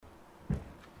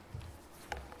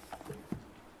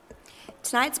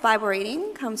Tonight's Bible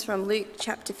reading comes from Luke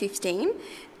chapter 15.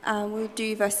 We'll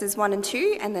do verses 1 and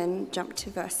 2 and then jump to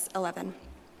verse 11.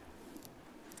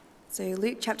 So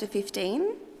Luke chapter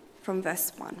 15 from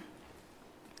verse 1.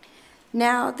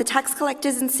 Now the tax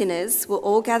collectors and sinners were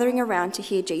all gathering around to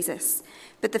hear Jesus,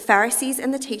 but the Pharisees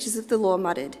and the teachers of the law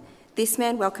muttered, "This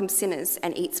man welcomes sinners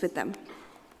and eats with them."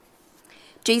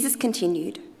 Jesus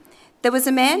continued, "There was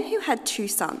a man who had 2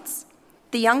 sons.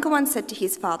 The younger one said to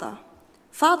his father,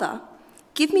 'Father,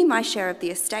 give me my share of the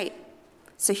estate.'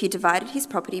 So he divided his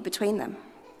property between them.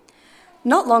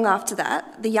 Not long after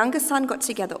that, the younger son got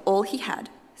together all he had,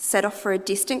 set off for a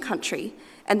distant country,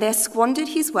 and there squandered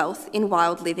his wealth in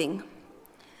wild living.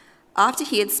 After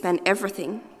he had spent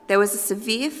everything, there was a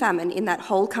severe famine in that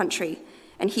whole country,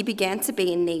 and he began to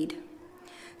be in need.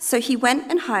 So he went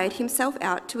and hired himself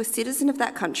out to a citizen of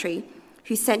that country,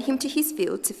 who sent him to his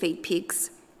field to feed pigs.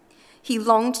 He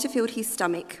longed to fill his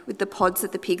stomach with the pods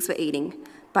that the pigs were eating,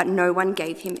 but no one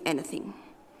gave him anything.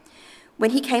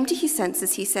 When he came to his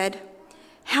senses, he said,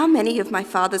 'How many of my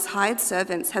father's hired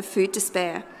servants have food to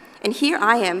spare, and here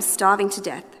I am starving to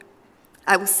death.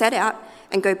 I will set out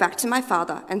and go back to my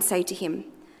father and say to him,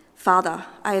 Father,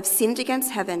 I have sinned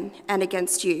against heaven and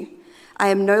against you. I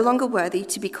am no longer worthy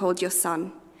to be called your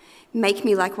son. Make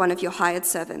me like one of your hired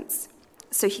servants.'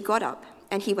 So he got up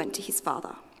and he went to his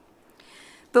father.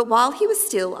 But while he was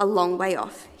still a long way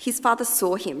off, his father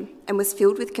saw him and was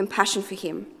filled with compassion for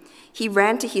him. He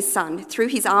ran to his son, threw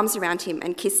his arms around him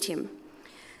and kissed him.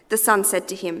 The son said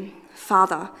to him,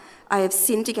 'Father, I have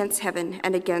sinned against heaven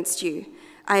and against you.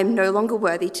 I am no longer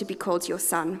worthy to be called your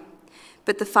son.'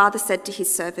 But the father said to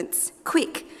his servants,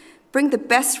 'Quick, bring the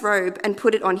best robe and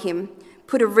put it on him.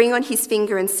 Put a ring on his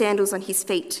finger and sandals on his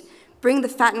feet. Bring the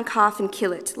fattened calf and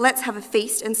kill it. Let's have a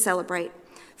feast and celebrate.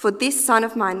 For this son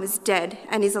of mine was dead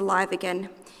and is alive again.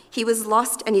 He was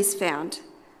lost and is found.'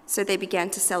 So they began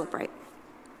to celebrate.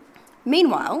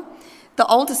 Meanwhile, the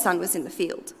older son was in the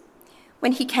field.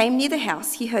 When he came near the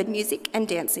house, he heard music and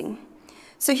dancing.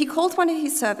 So he called one of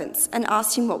his servants and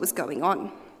asked him what was going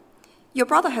on. 'Your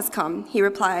brother has come,' he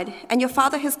replied, 'and your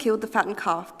father has killed the fattened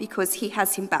calf because he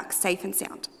has him back safe and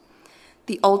sound.'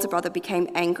 The older brother became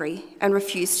angry and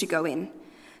refused to go in.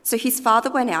 So his father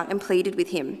went out and pleaded with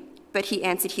him. But he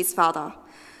answered his father,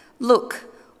 'Look,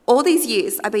 all these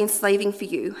years I've been slaving for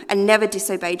you and never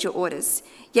disobeyed your orders,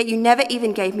 yet you never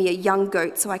even gave me a young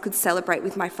goat so I could celebrate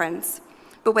with my friends.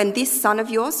 But when this son of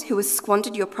yours, who has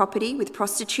squandered your property with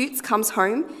prostitutes, comes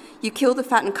home, you kill the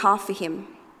fattened calf for him.'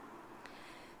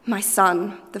 'My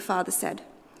son,' the father said,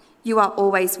 'you are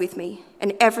always with me,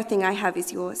 and everything I have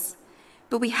is yours.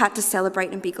 But we had to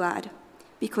celebrate and be glad,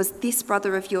 because this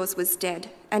brother of yours was dead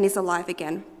and is alive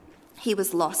again. He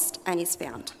was lost and is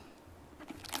found.'"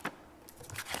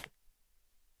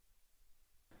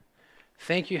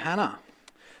 Thank you, Hannah.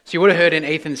 So you would have heard in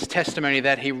Ethan's testimony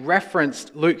that he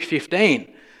referenced Luke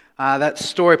 15. That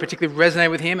story particularly resonated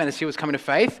with him and as he was coming to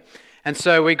faith. And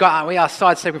so we are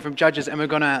sidestepping from Judges, and we're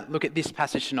going to look at this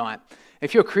passage tonight.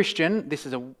 If you're a Christian, this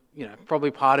is probably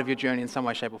part of your journey in some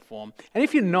way, shape, or form. And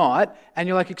if you're not, and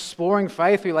you're exploring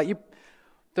faith, you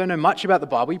don't know much about the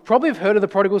Bible, you probably have heard of the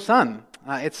prodigal son.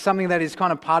 It's something that is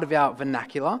kind of part of our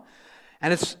vernacular.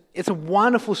 And it's a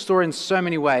wonderful story in so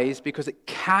many ways because it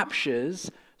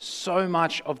captures so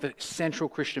much of the central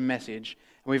Christian message.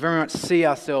 And we very much see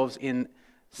ourselves in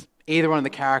either one of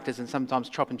the characters and sometimes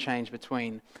chop and change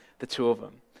between the two of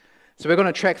them. So we're going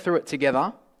to trek through it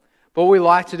together. But what we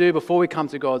like to do before we come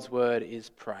to God's word is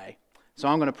pray. So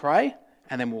I'm going to pray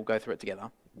and then we'll go through it together.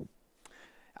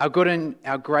 Our good and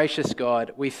our gracious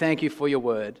God, we thank you for your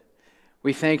word.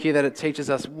 We thank you that it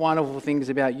teaches us wonderful things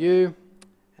about you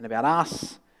and about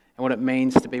us and what it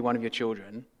means to be one of your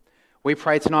children. We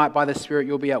pray tonight by the Spirit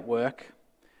you'll be at work,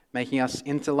 making us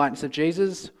into the likeness of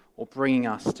Jesus or bringing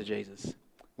us to Jesus.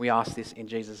 We ask this in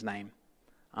Jesus' name.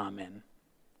 Amen.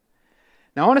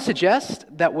 Now I want to suggest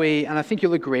that and I think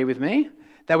you'll agree with me,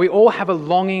 that we all have a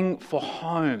longing for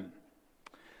home.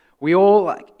 We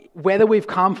all, whether we've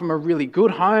come from a really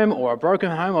good home or a broken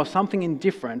home or something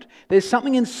indifferent, there's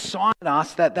something inside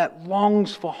us that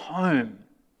longs for home.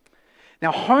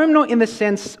 Now, home not in the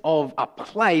sense of a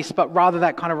place, but rather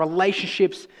that kind of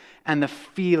relationships and the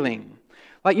feeling.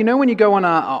 When you go on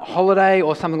a holiday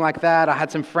or something like that, I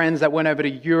had some friends that went over to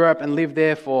Europe and lived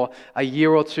there for a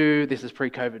year or two. This is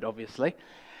pre-COVID, obviously.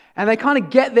 And they kind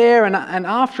of get there, and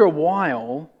after a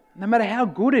while, no matter how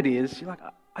good it is, you're like,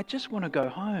 I just want to go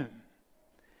home.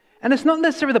 And it's not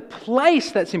necessarily the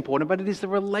place that's important, but it is the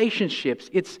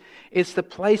relationships. It's the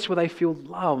place where they feel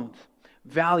loved,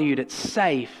 valued, it's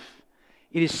safe,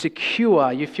 it is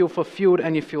secure, you feel fulfilled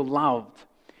and you feel loved.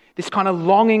 This kind of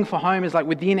longing for home is like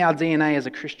within our DNA as a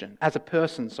Christian, as a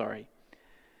person, sorry.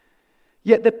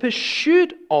 Yet the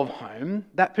pursuit of home,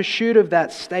 that pursuit of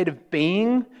that state of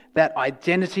being, that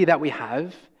identity that we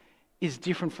have, is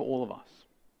different for all of us.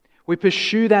 We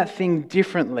pursue that thing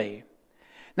differently.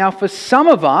 Now, for some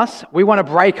of us, we want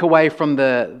to break away from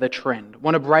the trend,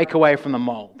 want to break away from the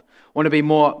mold, want to be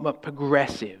more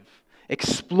progressive,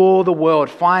 explore the world,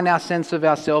 find our sense of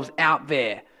ourselves out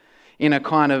there in a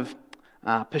kind of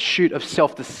pursuit of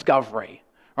self-discovery.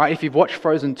 Right? If you've watched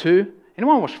Frozen 2,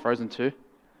 anyone watched Frozen 2?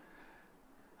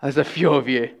 There's a few of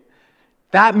you.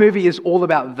 That movie is all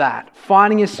about that,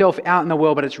 finding yourself out in the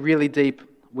world, but it's really deep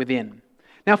within.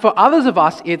 Now, for others of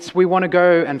us, we want to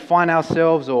go and find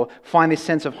ourselves or find this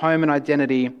sense of home and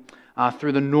identity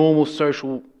through the normal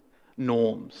social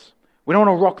norms. We don't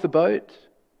want to rock the boat.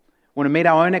 We want to meet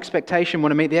our own expectation,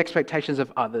 want to meet the expectations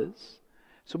of others.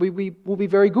 So we will be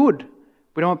very good.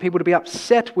 We don't want people to be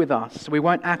upset with us, so we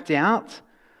won't act out.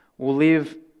 We'll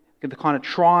live in the kind of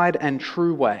tried and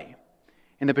true way,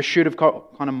 in the pursuit of kind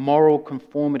of moral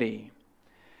conformity.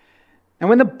 And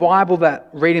when the Bible, that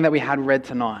reading that we had read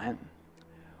tonight,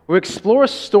 we explore a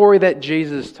story that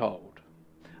Jesus told.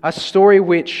 A story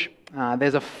which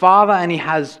there's a father and he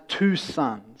has two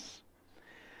sons.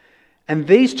 And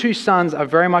these two sons are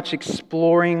very much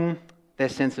exploring their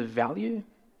sense of value.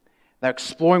 They're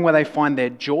exploring where they find their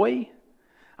joy.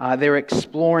 They're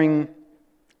exploring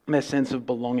their sense of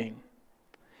belonging.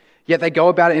 Yet they go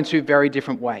about it in two very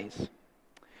different ways.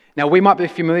 Now, we might be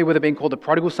familiar with it being called the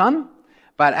prodigal son,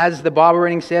 but as the Bible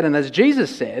reading said, and as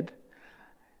Jesus said,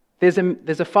 there's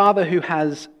a father who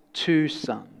has two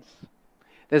sons.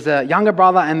 There's a younger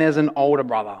brother and there's an older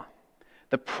brother.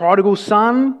 The prodigal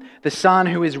son, the son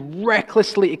who is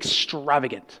recklessly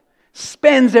extravagant,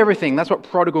 spends everything. That's what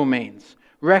prodigal means.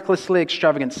 Recklessly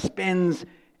extravagant, spends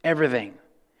everything.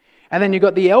 And then you've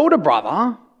got the elder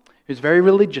brother who's very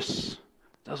religious,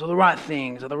 does all the right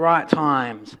things at the right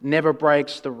times, never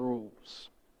breaks the rules.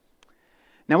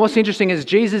 Now, what's interesting is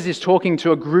Jesus is talking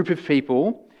to a group of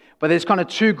people, but there's kind of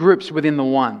two groups within the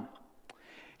one.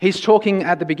 He's talking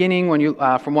at the beginning,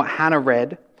 from what Hannah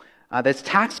read, there's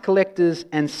tax collectors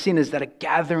and sinners that are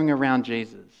gathering around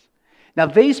Jesus. Now,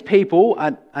 these people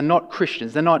are not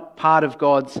Christians. They're not part of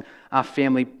God's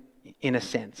family in a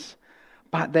sense,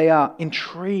 but they are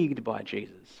intrigued by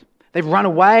Jesus. They've run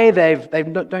away, they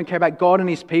don't care about God and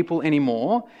his people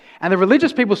anymore, and the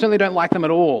religious people certainly don't like them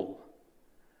at all.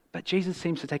 But Jesus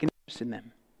seems to take an interest in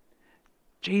them.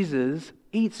 Jesus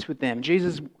eats with them.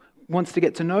 Jesus wants to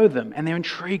get to know them, and they're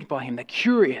intrigued by him. They're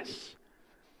curious.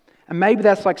 And maybe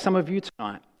that's like some of you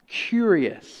tonight,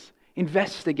 curious,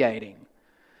 investigating.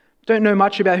 Don't know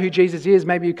much about who Jesus is.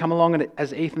 Maybe you come along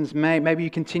as Ethan's mate. Maybe you're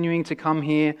continuing to come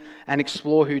here and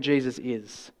explore who Jesus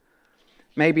is.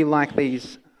 Maybe like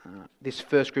this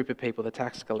first group of people, the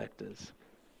tax collectors.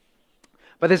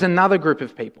 But there's another group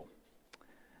of people,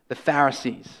 the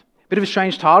Pharisees. Bit of a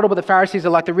strange title, but the Pharisees are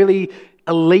like the really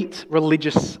elite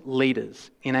religious leaders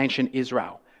in ancient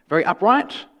Israel. Very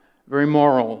upright, very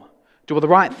moral, do all the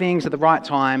right things at the right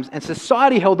times, and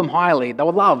society held them highly. They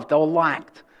were loved, they were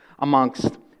liked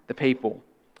amongst the people.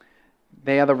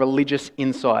 They are the religious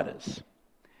insiders.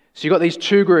 So you've got these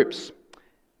two groups,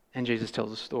 and Jesus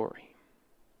tells a story.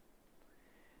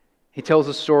 He tells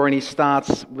a story and he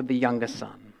starts with the younger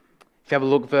son. If you have a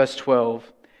look, verse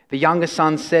 12, the younger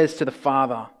son says to the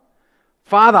father,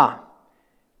 "Father,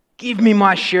 give me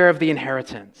my share of the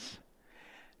inheritance."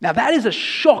 Now that is a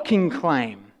shocking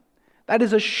claim. That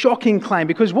is a shocking claim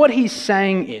because what he's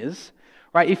saying is,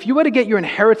 right, if you were to get your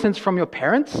inheritance from your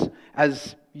parents,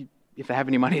 if they have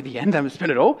any money at the end, they haven't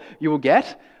spent it all, you will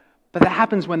get, but that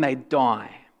happens when they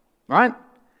die, right?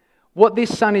 What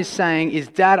this son is saying is,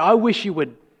 Dad, I wish you were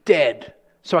dead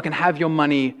so I can have your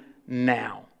money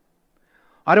now.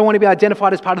 I don't want to be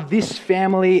identified as part of this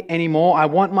family anymore. I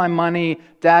want my money.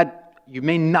 Dad, you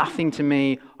mean nothing to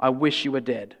me. I wish you were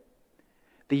dead.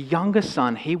 The younger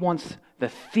son, he wants the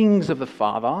things of the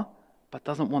father, but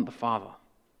doesn't want the father.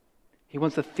 He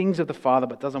wants the things of the father,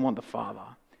 but doesn't want the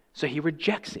father. So he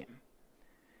rejects him.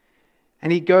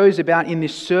 And he goes about in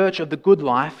this search of the good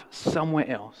life somewhere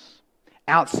else,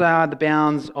 outside the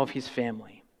bounds of his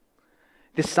family.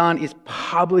 This son is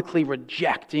publicly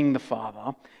rejecting the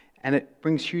father, and it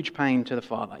brings huge pain to the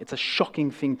father. It's a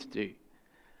shocking thing to do.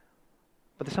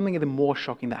 But there's something even more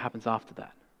shocking that happens after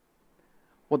that.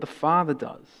 What the father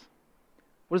does.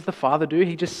 What does the father do?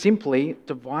 He just simply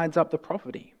divides up the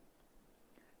property.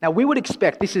 Now, we would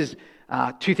expect, this is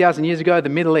 2,000 years ago, the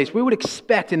Middle East, we would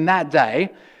expect in that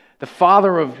day, the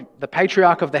father of the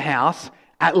patriarch of the house,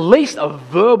 at least a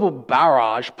verbal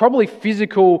barrage, probably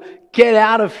physical, get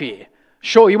out of here.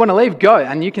 Sure, you want to leave? Go,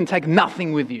 and you can take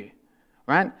nothing with you,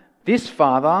 right? This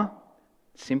father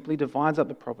simply divides up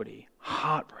the property,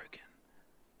 heartbroken,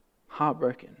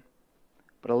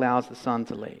 but allows the son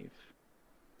to leave.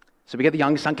 So we get the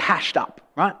younger son cashed up,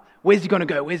 right? Where's he going to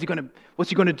go? What's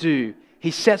he going to do?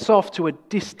 He sets off to a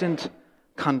distant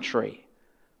country.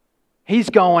 He's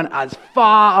going as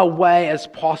far away as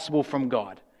possible from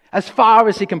God, as far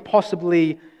as he can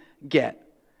possibly get.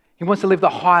 He wants to live the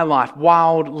high life,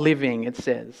 wild living, it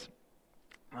says.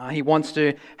 He wants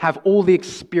to have all the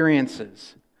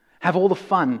experiences, have all the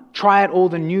fun, try out all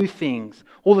the new things,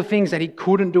 all the things that he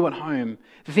couldn't do at home,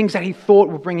 the things that he thought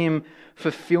would bring him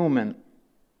fulfillment.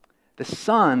 The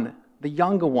son, the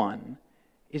younger one,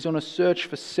 is on a search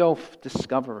for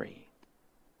self-discovery.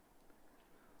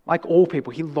 Like all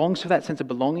people, he longs for that sense of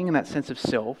belonging and that sense of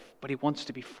self, but he wants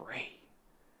to be free.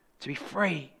 To be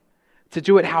free. To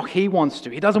do it how he wants to.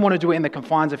 He doesn't want to do it in the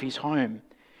confines of his home.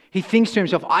 He thinks to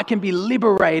himself, I can be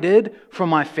liberated from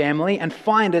my family and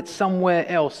find it somewhere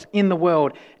else in the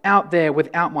world, out there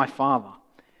without my father.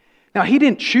 Now, he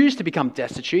didn't choose to become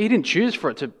destitute. He didn't choose for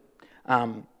it to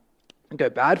go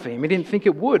bad for him. He didn't think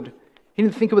it would. He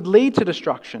didn't think it would lead to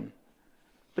destruction.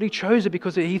 But he chose it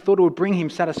because he thought it would bring him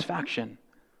satisfaction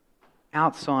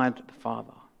outside the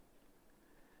Father.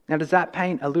 Now, does that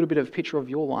paint a little bit of a picture of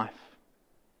your life?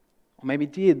 Or maybe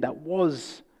it did. That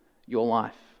was your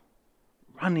life.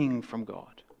 Running from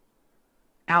God.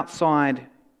 Outside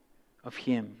of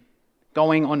Him.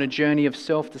 Going on a journey of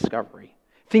self-discovery.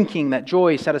 Thinking that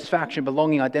joy, satisfaction,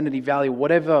 belonging, identity, value,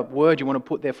 whatever word you want to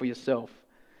put there for yourself,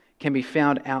 can be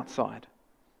found outside.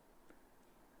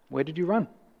 Where did you run?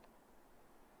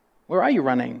 Where are you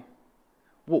running?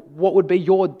 What would be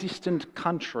your distant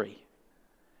country?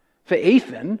 For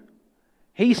Ethan,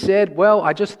 he said, well,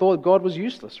 I just thought God was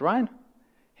useless, right?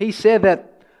 He said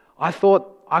that I thought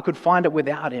I could find it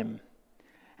without Him.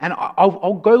 And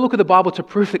I'll go look at the Bible to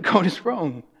prove that God is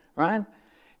wrong, right?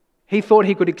 He thought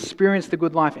he could experience the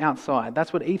good life outside.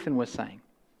 That's what Ethan was saying.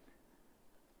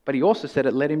 But he also said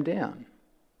it let him down.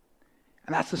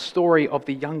 And that's the story of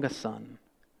the younger son.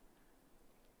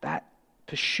 That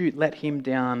pursuit let him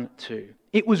down too.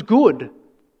 It was good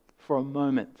for a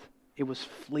moment. It was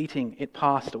fleeting. It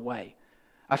passed away.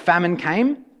 A famine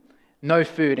came, no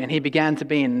food, and he began to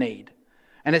be in need.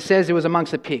 And it says it was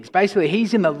amongst the pigs. Basically,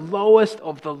 he's in the lowest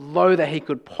of the low that he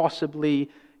could possibly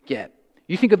get.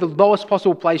 You think of the lowest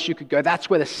possible place you could go, that's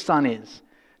where the son is.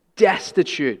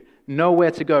 Destitute,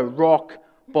 nowhere to go, rock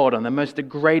bottom, the most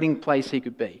degrading place he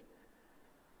could be.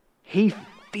 He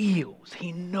feels,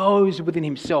 he knows within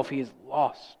himself he is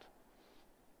lost.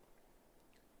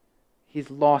 He's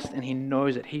lost and he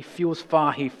knows it. He feels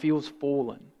far, he feels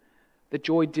fallen. The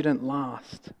joy didn't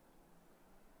last.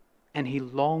 And he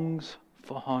longs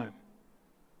for home.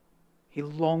 He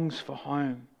longs for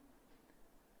home.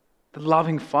 The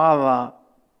loving Father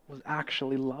was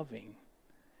actually loving.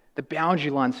 The boundary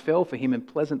lines fell for him in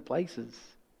pleasant places,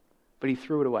 but he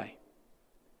threw it away.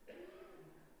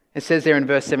 It says there in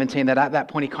verse 17 that at that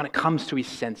point he kind of comes to his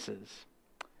senses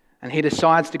and he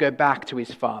decides to go back to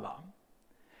his father.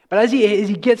 But as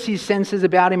he gets his senses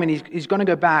about him and he's going to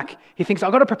go back, he thinks,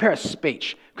 I've got to prepare a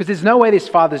speech because there's no way this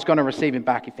father's going to receive him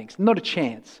back, he thinks. Not a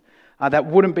chance. That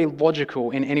wouldn't be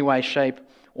logical in any way, shape,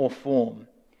 or form.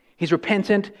 He's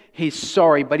repentant, he's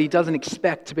sorry, but he doesn't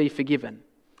expect to be forgiven.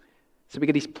 So we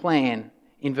get his plan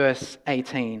in verse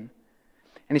 18.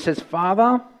 And he says,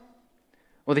 Father,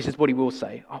 well, this is what he will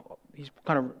say. He's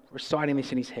kind of reciting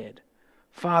this in his head.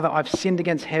 Father, I've sinned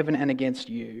against heaven and against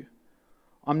you.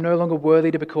 I'm no longer worthy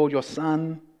to be called your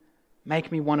son.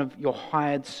 Make me one of your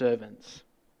hired servants.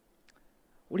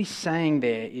 What he's saying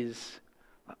there is,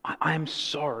 I am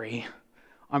sorry.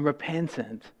 I'm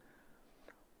repentant.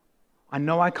 I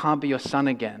know I can't be your son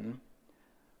again.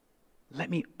 Let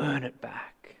me earn it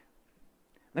back.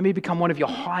 Let me become one of your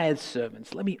hired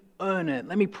servants. Let me earn it.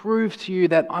 Let me prove to you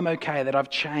that I'm okay, that I've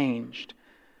changed.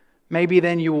 Maybe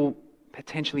then you will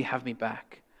potentially have me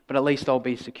back, but at least I'll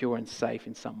be secure and safe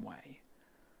in some way.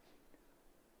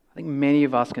 I think many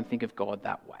of us can think of God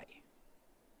that way.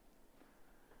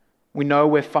 We know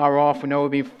we're far off. We know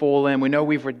we've been fallen. We know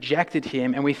we've rejected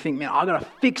Him, and we think, man, I've got to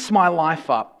fix my life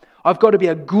up. I've got to be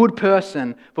a good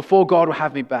person before God will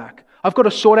have me back. I've got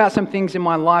to sort out some things in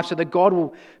my life so that God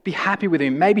will be happy with me.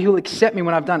 Maybe He'll accept me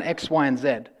when I've done X, Y, and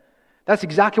Z. That's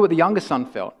exactly what the younger son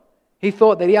felt. He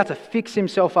thought that he had to fix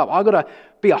himself up. I've got to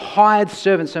be a hired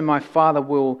servant so my father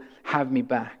will have me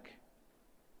back.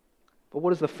 But what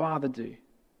does the father do?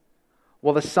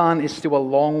 Well, the son is still a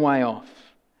long way off.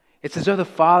 It's as though the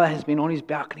father has been on his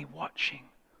balcony watching,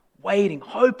 waiting,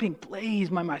 hoping,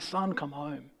 please may my son come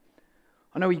home.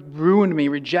 I know he ruined me,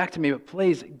 rejected me, but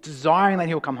please, desiring that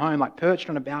he'll come home, like perched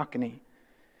on a balcony.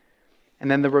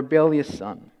 And then the rebellious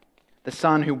son, the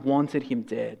son who wanted him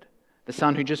dead, the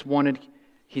son who just wanted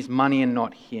his money and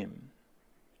not him.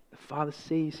 The father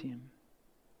sees him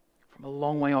from a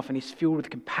long way off and he's filled with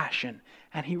compassion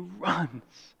and he runs.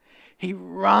 He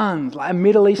runs. Like a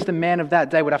Middle Eastern man of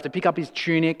that day would have to pick up his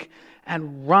tunic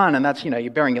and run. And that's, you're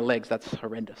burying your legs. That's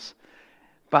horrendous.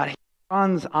 But he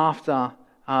runs after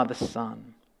the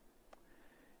son.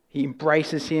 He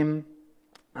embraces him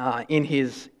in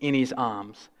his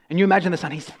arms. And you imagine the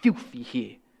son, he's filthy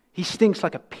here. He stinks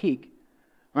like a pig.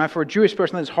 Right? For a Jewish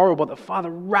person, that's horrible. The father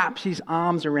wraps his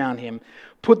arms around him,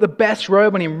 put the best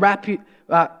robe on him,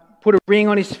 put a ring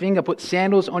on his finger, put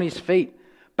sandals on his feet.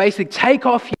 Basically, take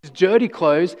off his dirty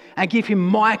clothes and give him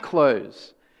my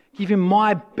clothes. Give him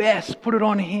my best. Put it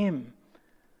on him.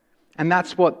 And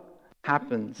that's what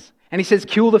happens. And he says,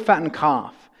 kill the fattened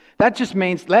calf. That just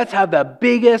means let's have the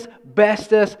biggest,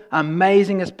 bestest,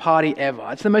 amazingest party ever.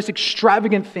 It's the most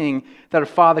extravagant thing that a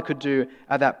father could do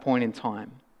at that point in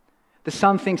time. The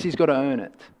son thinks he's got to earn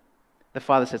it. The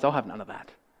father says, I'll have none of that.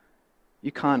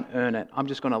 You can't earn it. I'm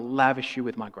just going to lavish you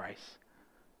with my grace.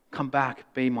 Come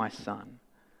back, be my son.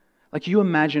 Like you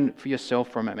imagine for yourself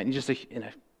for a moment, just in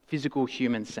a physical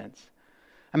human sense.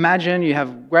 Imagine you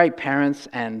have great parents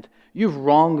and you've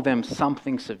wronged them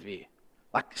something severe.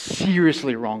 Like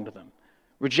seriously wronged them.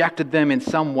 Rejected them in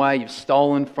some way, you've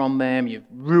stolen from them, you've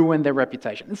ruined their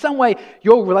reputation. In some way,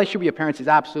 your relationship with your parents is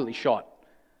absolutely shot.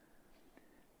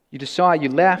 You decide, you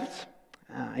left,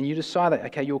 and you decide that,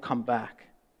 okay, you'll come back.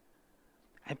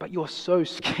 But you're so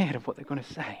scared of what they're going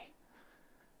to say.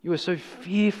 You are so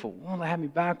fearful. Will they have me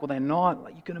back? Will they not?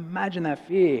 Like you can imagine that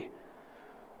fear.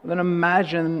 Well, then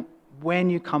imagine when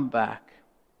you come back,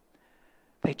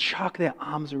 they chuck their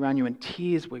arms around you and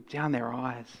tears weep down their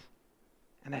eyes.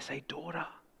 And they say, daughter,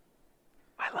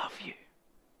 I love you.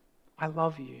 I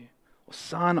love you. Or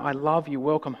son, I love you.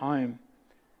 Welcome home.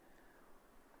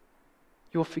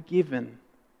 You're forgiven.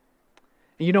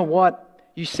 And you know what?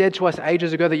 You said to us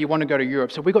ages ago that you want to go to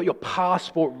Europe. So we got your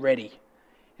passport ready.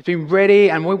 It's been ready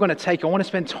and we're going to take you. I want to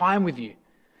spend time with you.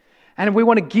 And we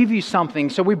want to give you something.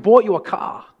 So we bought you a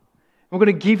car. We're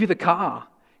going to give you the car.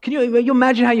 Can you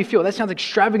imagine how you feel? That sounds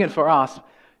extravagant for us.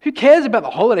 Who cares about the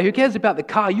holiday? Who cares about the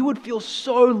car? You would feel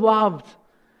so loved.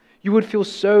 You would feel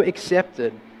so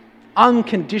accepted.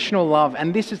 Unconditional love.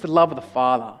 And this is the love of the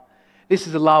Father. This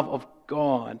is the love of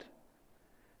God.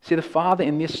 See, the Father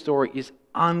in this story is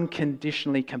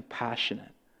unconditionally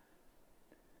compassionate.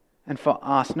 And for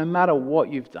us, no matter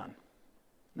what you've done,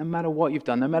 no matter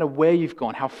where you've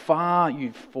gone, how far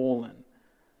you've fallen,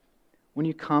 when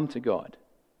you come to God,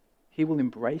 He will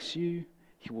embrace you,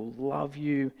 He will love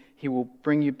you, He will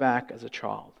bring you back as a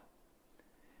child.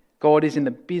 God is in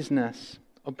the business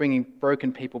of bringing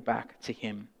broken people back to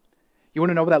Him. You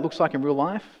want to know what that looks like in real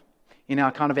life? In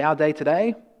our day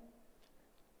today?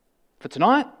 For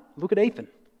tonight, look at Ethan.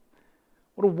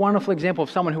 What a wonderful example of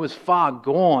someone who was far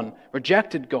gone,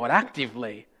 rejected God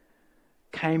actively,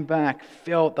 came back,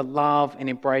 felt the love and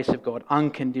embrace of God,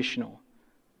 unconditional.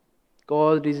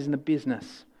 God is in the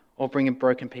business of bringing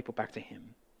broken people back to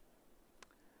Him.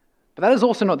 But that is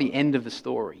also not the end of the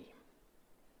story.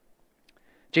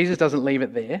 Jesus doesn't leave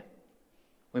it there.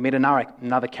 We meet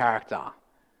another character,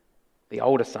 the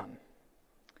older son.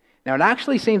 Now, it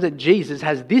actually seems that Jesus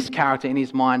has this character in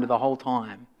his mind the whole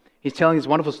time. He's telling this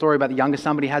wonderful story about the younger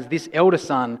son, but he has this elder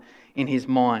son in his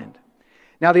mind.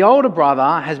 Now, the older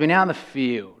brother has been out in the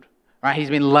field, right?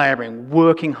 He's been laboring,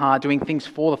 working hard, doing things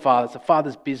for the father. It's the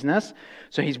father's business,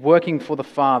 so he's working for the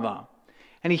father.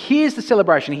 And he hears the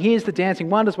celebration, he hears the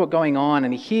dancing, wonders what's going on,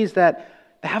 and he hears that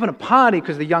they're having a party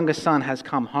because the younger son has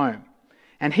come home.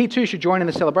 And he too should join in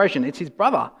the celebration. It's his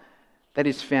brother that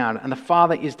is found, and the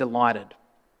father is delighted.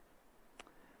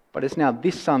 But it's now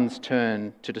this son's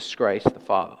turn to disgrace the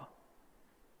father.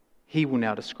 He will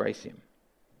now disgrace him.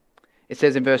 It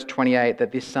says in verse 28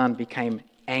 that this son became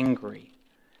angry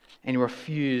and he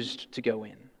refused to go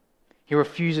in. He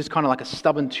refuses, kind of like a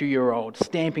stubborn 2-year-old,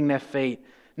 stamping their feet.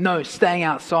 No, staying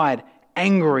outside.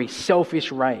 Angry,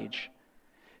 selfish rage.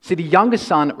 See, the younger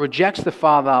son rejects the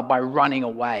father by running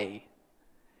away.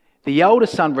 The elder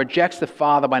son rejects the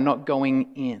father by not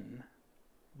going in,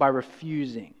 by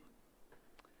refusing.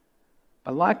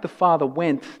 But like the father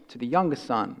went to the younger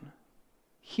son,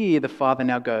 here the father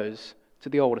now goes to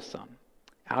the older son,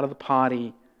 out of the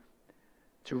party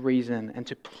to reason and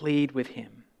to plead with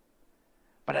him.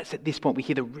 But it's at this point we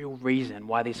hear the real reason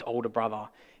why this older brother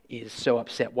is so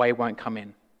upset, why he won't come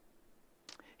in.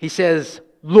 He says,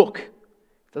 look,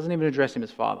 doesn't even address him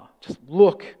as father, just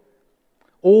look,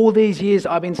 All these years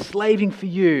I've been slaving for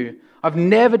you. I've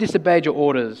never disobeyed your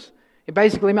orders. It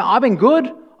basically meant I've been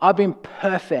good, I've been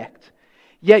perfect.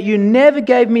 Yet you never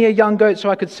gave me a young goat so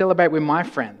I could celebrate with my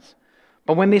friends.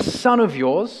 But when this son of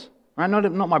yours, right,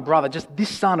 not my brother, just this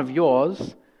son of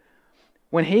yours,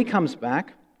 when he comes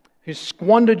back, who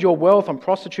squandered your wealth on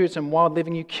prostitutes and wild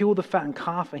living, you kill the fattened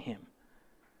calf for him.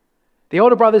 The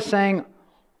older brother's saying,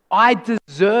 I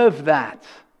deserve that.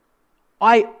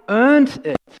 I earned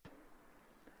it.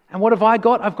 And what have I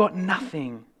got? I've got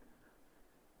nothing.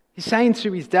 He's saying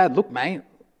to his dad, look, mate,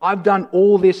 I've done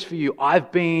all this for you.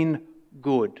 I've been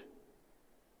good.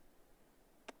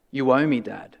 You owe me,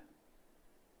 Dad.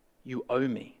 You owe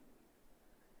me.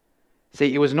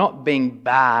 See, it was not being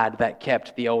bad that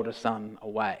kept the older son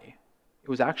away. It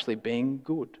was actually being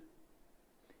good.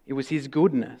 It was his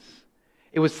goodness.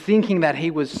 It was thinking that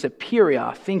he was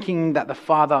superior, thinking that the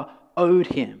father owed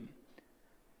him.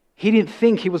 He didn't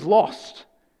think he was lost.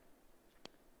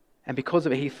 And because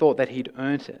of it, he thought that he'd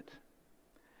earned it.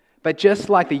 But just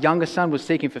like the younger son was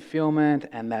seeking fulfillment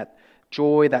and that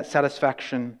joy, that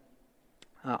satisfaction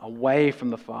away from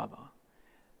the father,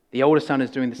 the older son is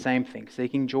doing the same thing,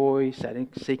 seeking joy,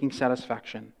 seeking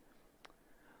satisfaction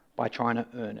by trying to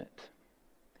earn it.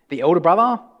 The elder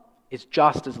brother is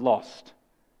just as lost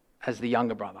as the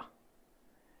younger brother.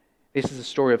 This is the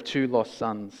story of two lost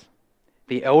sons.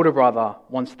 The elder brother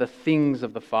wants the things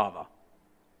of the father,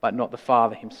 but not the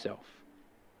father himself.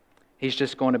 He's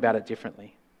just gone about it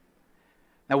differently.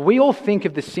 Now, we all think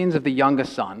of the sins of the younger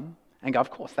son and go,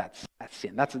 of course, that's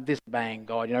sin. That's disobeying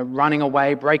God, running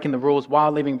away, breaking the rules,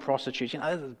 while living prostitutes.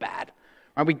 This is bad.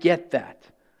 Right? We get that.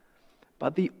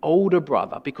 But the older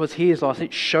brother, because he is lost,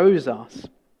 it shows us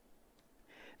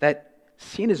that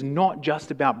sin is not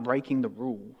just about breaking the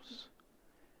rules.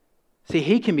 See,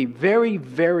 he can be very,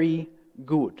 very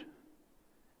good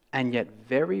and yet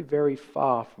very, very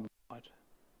far from God.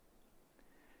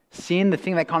 Sin, the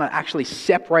thing that kind of actually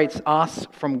separates us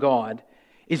from God,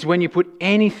 is when you put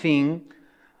anything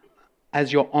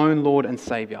as your own Lord and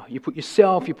Savior. You put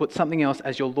yourself, you put something else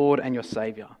as your Lord and your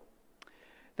Savior.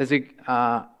 There's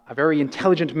a very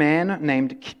intelligent man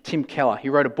named Tim Keller. He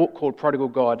wrote a book called Prodigal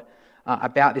God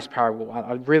about this parable.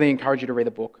 I really encourage you to read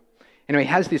the book. Anyway, he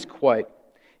has this quote.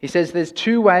 He says, there's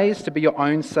two ways to be your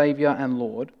own Savior and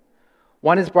Lord.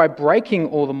 One is by breaking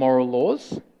all the moral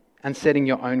laws and setting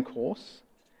your own course.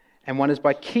 And one is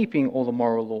by keeping all the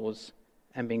moral laws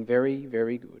and being very,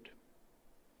 very good.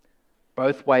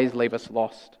 Both ways leave us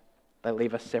lost. They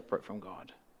leave us separate from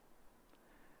God.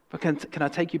 But can I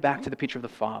take you back to the picture of the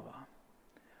father?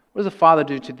 What does the father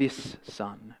do to this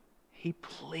son? He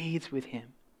pleads with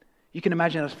him. You can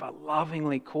imagine his father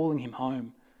lovingly calling him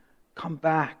home. Come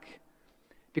back.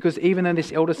 Because even though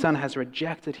this elder son has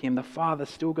rejected him, the father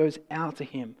still goes out to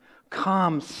him.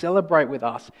 Come, celebrate with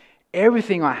us.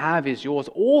 Everything I have is yours.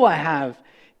 All I have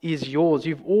is yours.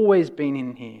 You've always been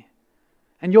in here.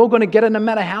 And you're going to get it no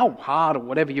matter how hard or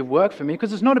whatever you work for me,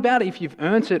 because it's not about if you've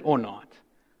earned it or not.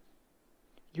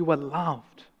 You are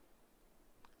loved.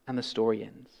 And the story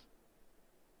ends.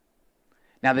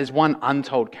 Now, there's one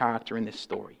untold character in this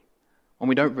story, one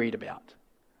we don't read about.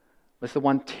 It's the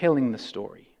one telling the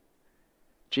story.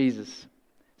 Jesus.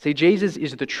 See, Jesus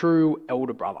is the true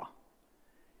elder brother.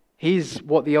 He's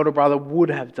what the elder brother would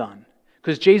have done.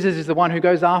 Because Jesus is the one who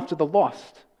goes after the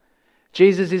lost.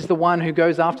 Jesus is the one who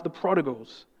goes after the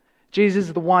prodigals. Jesus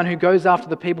is the one who goes after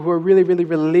the people who are really, really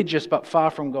religious but far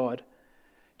from God.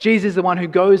 Jesus is the one who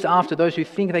goes after those who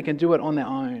think they can do it on their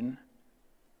own.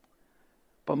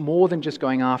 But more than just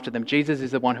going after them, Jesus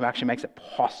is the one who actually makes it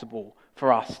possible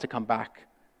for us to come back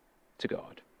to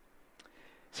God.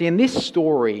 See, in this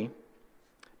story,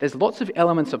 there's lots of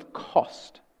elements of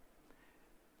cost.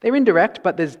 They're indirect,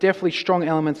 but there's definitely strong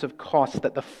elements of cost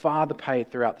that the father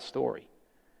paid throughout the story.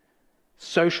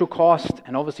 Social cost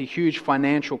and obviously huge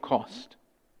financial cost.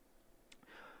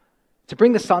 To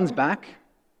bring the sons back,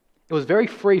 it was very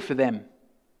free for them,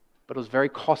 but it was very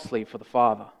costly for the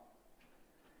father.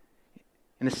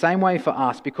 In the same way for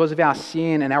us, because of our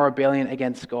sin and our rebellion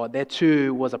against God, there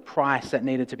too was a price that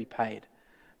needed to be paid.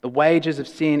 The wages of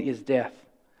sin is death.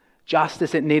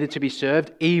 Justice that needed to be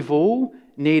served, evil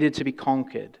needed to be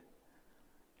conquered.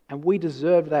 And we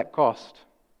deserved that cost.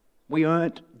 We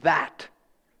earned that.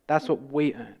 That's what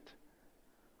we earned.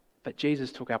 But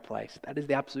Jesus took our place. That is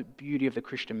the absolute beauty of the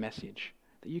Christian message.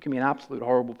 That you can be an absolute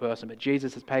horrible person, but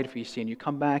Jesus has paid for your sin. You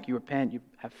come back, you repent, you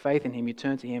have faith in him, you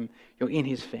turn to him, you're in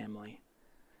his family.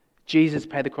 Jesus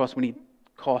paid the cost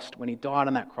when he died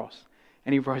on that cross,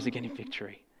 and he rose again in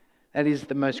victory. That is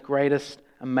the most greatest,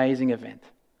 amazing event.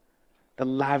 The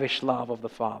lavish love of the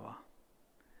Father.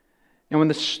 Now, in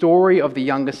the story of the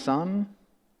younger son,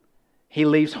 He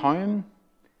leaves home,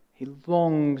 he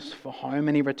longs for home,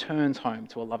 and he returns home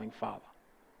to a loving father.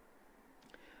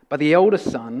 But the elder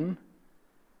son,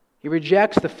 he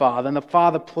rejects the father, and the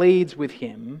father pleads with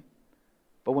him,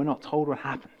 but we're not told what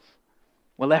happens.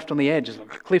 We're left on the edge, it's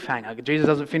like a cliffhanger. Jesus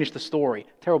doesn't finish the story.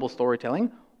 Terrible storytelling,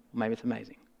 or maybe it's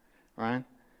amazing, right?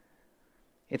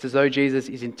 It's as though Jesus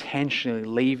is intentionally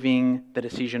leaving the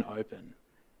decision open,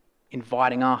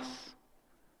 inviting us.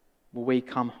 Will we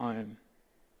come home?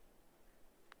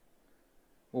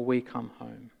 Will we come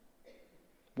home?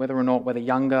 Whether or not we're the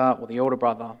younger or the older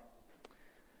brother,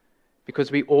 because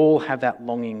we all have that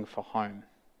longing for home.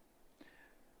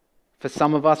 For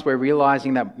some of us, we're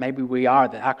realizing that maybe we are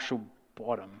at the actual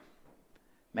bottom.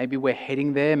 Maybe we're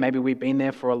heading there. Maybe we've been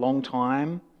there for a long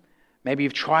time. Maybe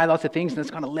you've tried lots of things and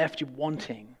it's kind of left you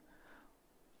wanting.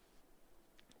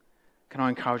 Can I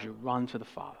encourage you, run to the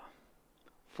Father.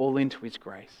 Fall into his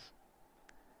grace.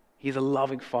 He's a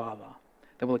loving Father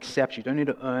that will accept you. You don't need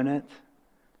to earn it.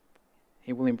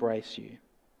 He will embrace you.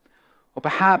 Or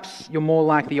perhaps you're more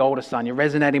like the older son. You're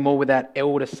resonating more with that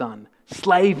elder son.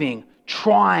 Slaving,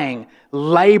 trying,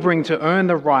 laboring to earn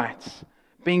the rights,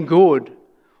 being good.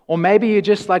 Or maybe you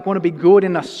just want to be good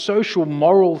in a social,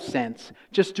 moral sense.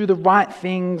 Just do the right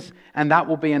things and that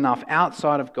will be enough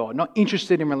outside of God. Not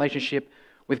interested in relationship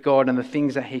with God and the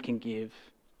things that he can give.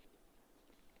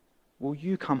 Will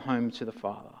you come home to the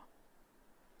Father?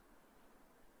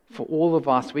 For all of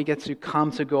us, we get to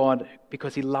come to God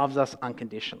because he loves us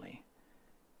unconditionally.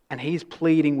 And he's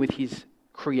pleading with his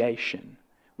creation,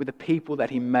 with the people that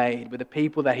he made, with the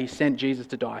people that he sent Jesus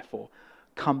to die for.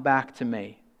 Come back to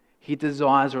me. He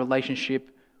desires a relationship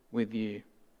with you.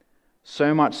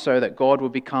 So much so that God will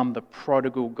become the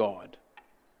prodigal God.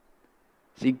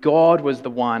 See, God was the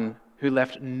one who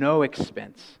left no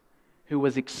expense, who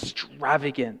was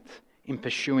extravagant in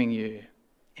pursuing you,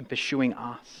 in pursuing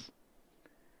us.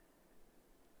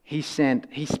 He spent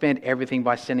everything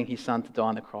by sending his son to die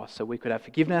on the cross so we could have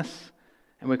forgiveness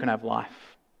and we can have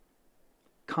life.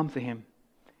 Come to him.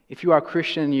 If you are a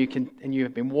Christian and you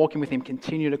have been walking with him,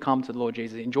 continue to come to the Lord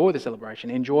Jesus. Enjoy the celebration.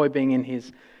 Enjoy being in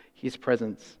his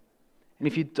presence. And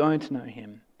if you don't know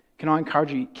him, can I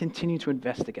encourage you, continue to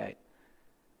investigate.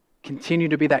 Continue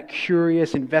to be that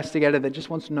curious investigator that just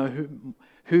wants to know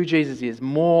who Jesus is,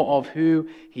 more of who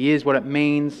he is, what it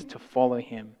means to follow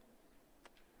him.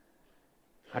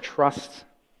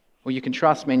 You can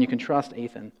trust me and you can trust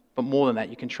Ethan, but more than that,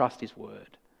 you can trust his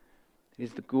word. It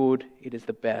is the good, it is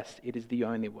the best, it is the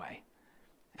only way.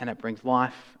 And it brings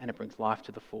life, and it brings life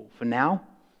to the full, for now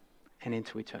and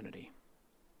into eternity.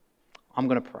 I'm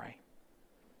going to pray.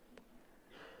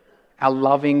 Our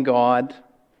loving God,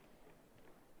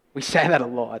 we say that a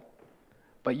lot,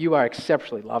 but you are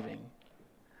exceptionally loving,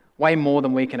 way more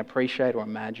than we can appreciate or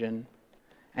imagine.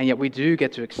 And yet we do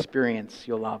get to experience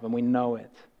your love, and we know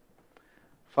it.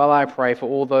 Father, I pray for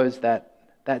all those that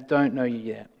don't know you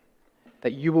yet,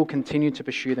 that you will continue to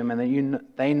pursue them and that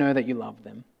they know that you love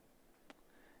them.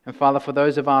 And Father, for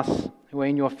those of us who are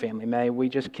in your family, may we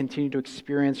just continue to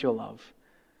experience your love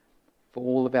for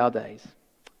all of our days.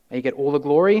 May you get all the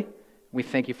glory. We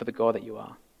thank you for the God that you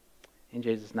are. In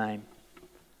Jesus' name,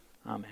 amen.